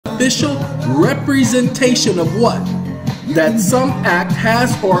official representation of what? That some act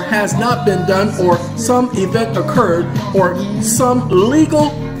has or has not been done, or some event occurred, or some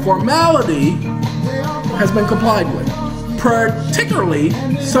legal formality has been complied with. Particularly,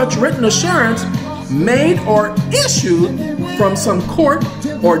 such written assurance made or issued from some court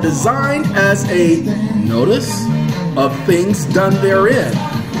or designed as a notice of things done therein,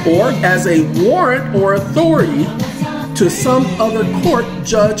 or as a warrant or authority to some other court,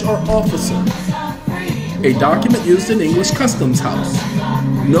 judge, or officer. A document used in English Customs House.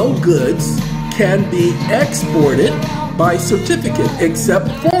 No goods can be exported by certificate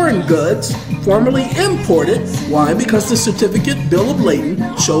except foreign goods formerly imported. Why? Because the certificate, bill of lading,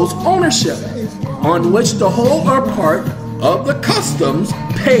 shows ownership on which the whole or part of the customs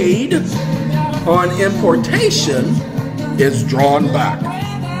paid on importation is drawn back.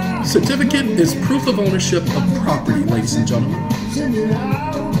 Certificate is proof of ownership of property, ladies and gentlemen.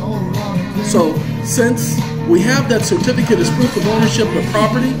 So, since we have that certificate as proof of ownership of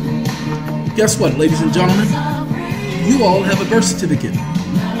property, guess what, ladies and gentlemen? You all have a birth certificate.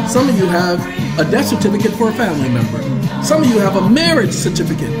 Some of you have a death certificate for a family member. Some of you have a marriage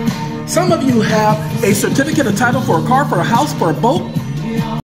certificate. Some of you have a certificate, a title for a car, for a house, for a boat.